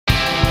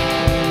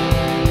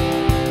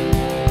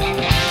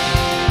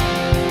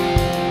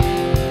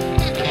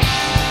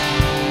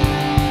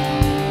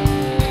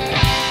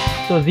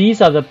So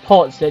these are the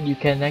ports that you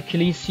can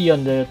actually see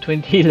on the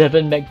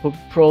 2011 MacBook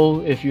Pro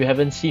if you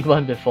haven't seen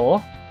one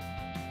before.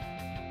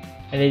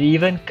 And it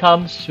even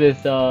comes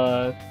with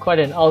quite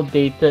an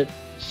outdated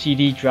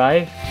CD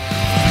drive.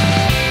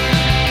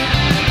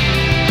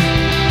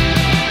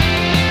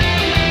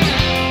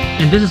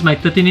 And this is my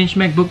 13-inch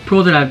MacBook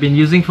Pro that I've been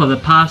using for the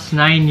past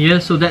 9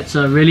 years, so that's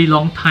a really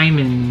long time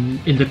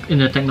in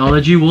the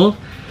technology world.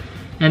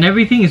 And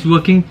everything is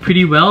working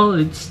pretty well.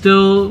 It's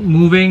still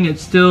moving,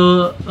 it's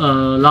still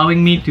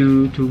allowing me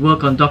to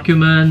work on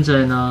documents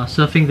and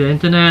surfing the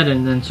internet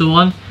and so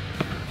on.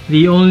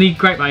 The only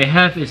gripe I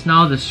have is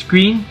now the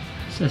screen.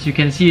 As you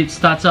can see, it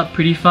starts up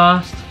pretty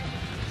fast.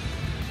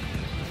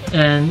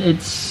 And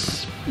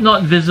it's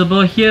not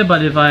visible here,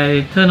 but if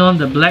I turn on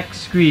the black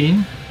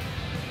screen,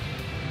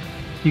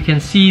 you can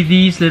see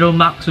these little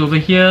marks over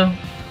here.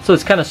 So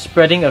it's kind of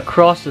spreading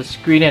across the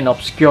screen and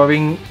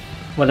obscuring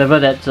whatever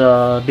that's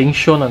being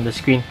shown on the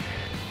screen.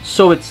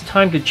 So it's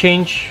time to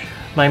change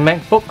my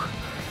MacBook,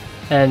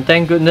 and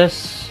thank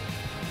goodness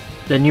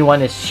the new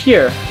one is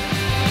here.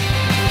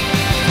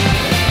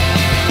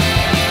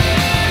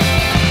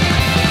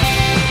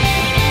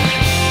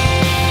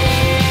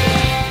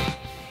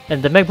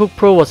 And the MacBook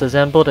Pro was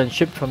assembled and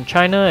shipped from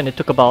China, and it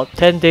took about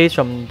 10 days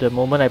from the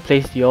moment I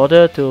placed the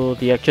order to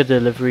the actual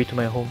delivery to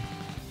my home.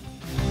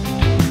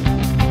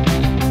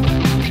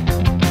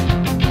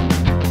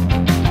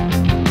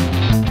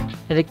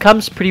 And it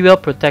comes pretty well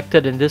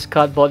protected in this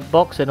cardboard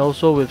box, and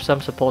also with some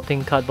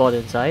supporting cardboard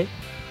inside.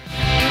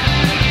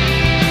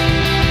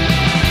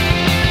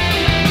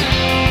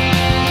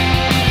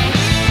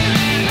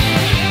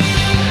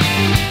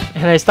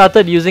 And I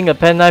started using a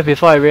penknife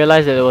before I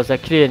realized that it was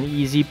actually an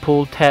easy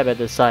pull tab at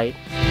the side.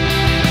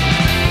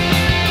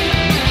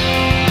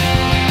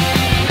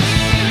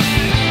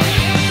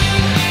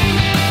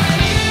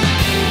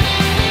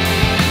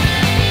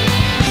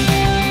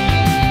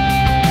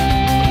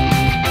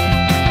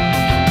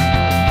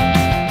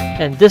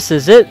 And this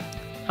is it.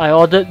 I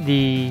ordered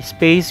the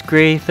space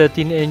grey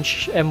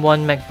 13-inch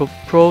M1 MacBook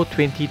Pro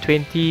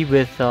 2020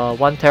 with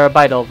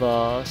 1TB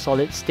of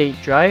solid state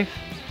drive.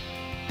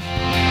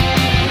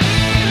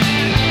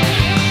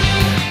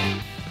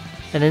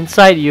 And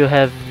inside you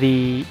have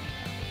the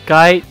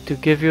guide to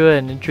give you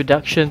an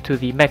introduction to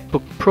the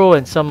MacBook Pro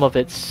and some of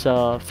its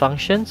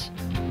functions.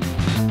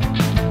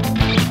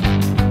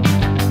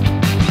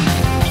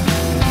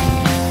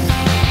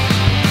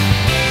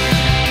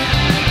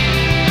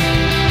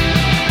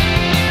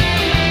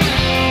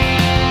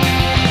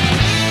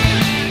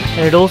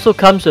 And it also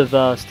comes with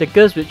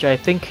stickers, which I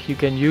think you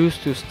can use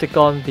to stick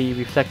on the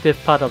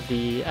reflective part of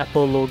the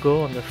Apple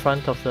logo on the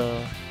front of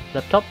the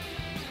laptop.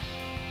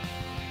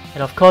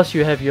 And of course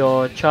you have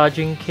your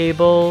charging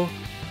cable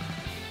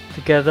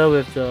together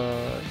with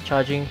the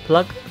charging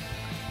plug.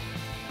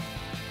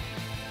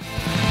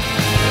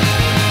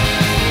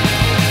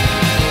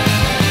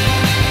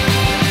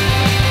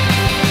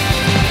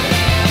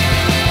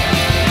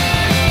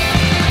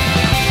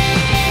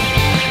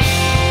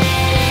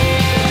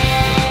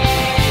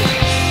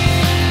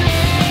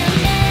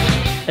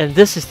 And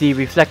this is the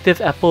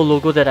reflective Apple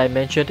logo that I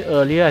mentioned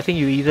earlier. I think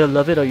you either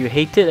love it or you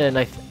hate it, and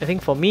I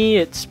think for me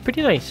it's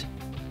pretty nice.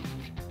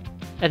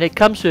 And it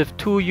comes with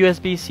two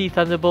USB-C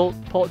Thunderbolt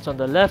ports on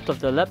the left of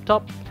the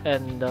laptop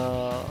and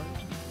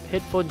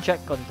headphone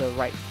jack on the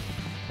right.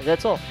 And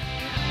that's all.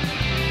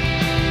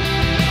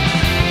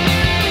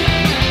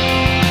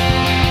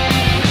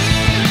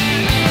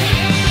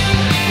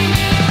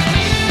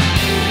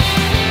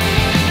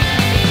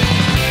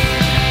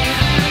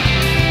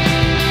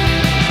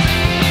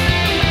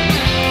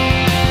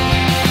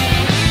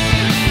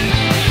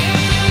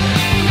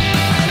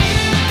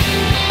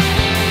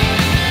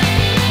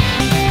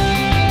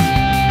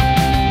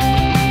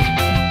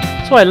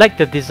 So I like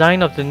the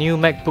design of the new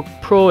MacBook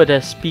Pro. It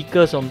has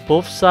speakers on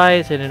both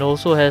sides, and it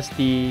also has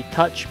the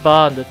touch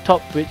bar on the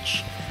top,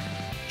 which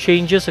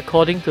changes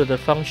according to the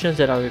functions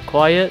that are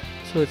required.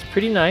 So it's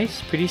pretty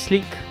nice, pretty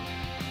sleek,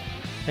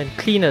 and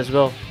clean as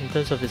well in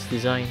terms of its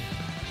design.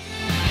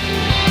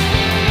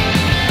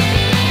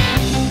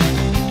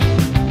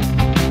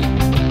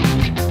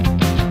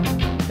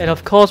 And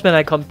of course, when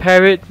I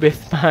compare it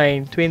with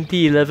my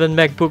 2011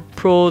 MacBook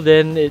Pro,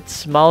 then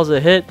it's miles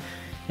ahead.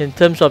 In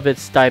terms of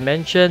its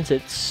dimensions,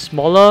 it's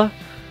smaller,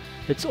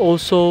 it's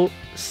also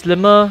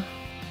slimmer,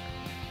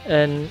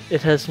 and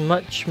it has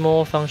much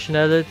more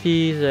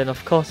functionalities, and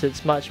of course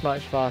it's much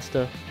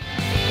faster.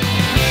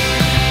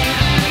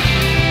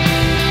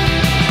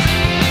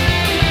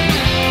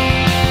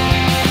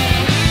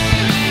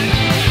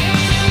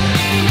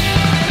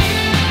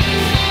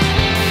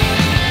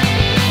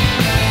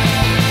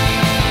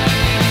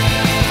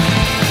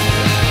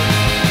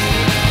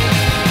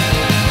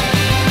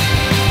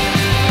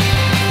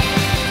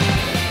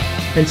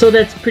 And so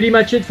that's pretty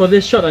much it for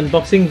this short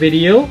unboxing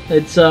video.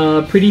 It's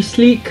pretty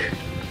sleek,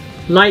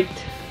 light,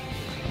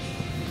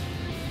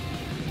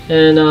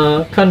 and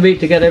can't wait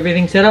to get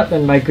everything set up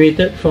and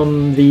migrated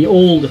from the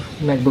old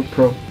MacBook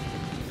Pro.